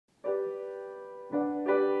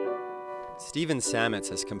Steven Sametz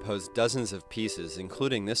has composed dozens of pieces,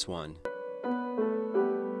 including this one.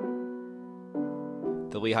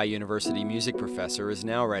 The Lehigh University music professor is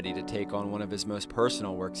now ready to take on one of his most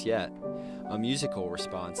personal works yet, a musical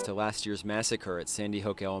response to last year's massacre at Sandy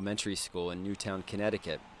Hook Elementary School in NEWTOWN,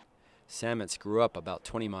 Connecticut. Sametz grew up about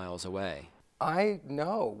 20 miles away. I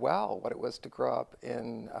know well what it was to grow up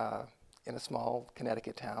in a small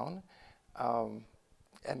Connecticut town, and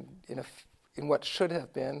in what should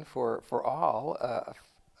have been for all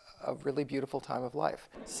a really beautiful time of life.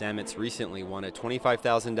 Sametz recently won a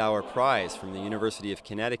 $25,000 prize from the University of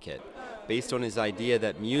Connecticut based on his idea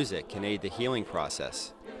that music can aid the healing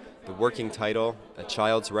process. The working title, A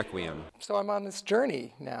Child's Requiem. So I'm on this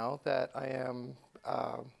journey now that I am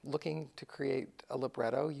looking to create a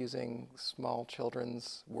libretto using small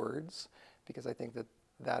children's words, because I think that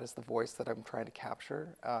that is the voice that I'm trying to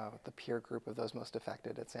capture, the peer group of those most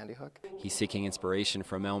affected at Sandy Hook. He's seeking inspiration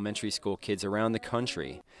from elementary school kids around the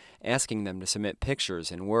country, asking them to submit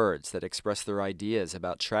pictures and words that express their ideas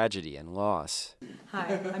about tragedy and loss.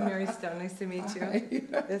 Hi, I'm Mary Stone. Nice to meet you.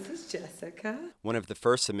 Hi. This is Jessica. One of the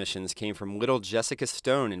first submissions came from little Jessica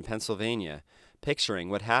Stone in Pennsylvania,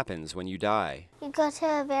 picturing what happens when you die. You go to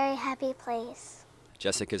a very happy place.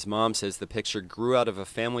 Jessica's mom says the picture grew out of a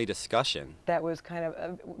family discussion. That was kind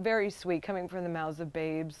of very sweet, coming from the mouths of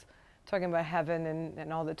babes, talking about heaven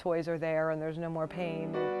and all the toys are there and there's no more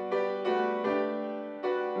pain.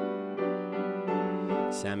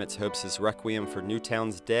 Sametz hopes his Requiem for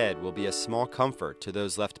Newtown's dead will be a small comfort to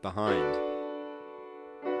those left behind.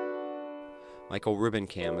 Michael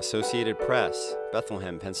Rubenkamp, Associated Press,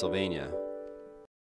 Bethlehem, Pennsylvania.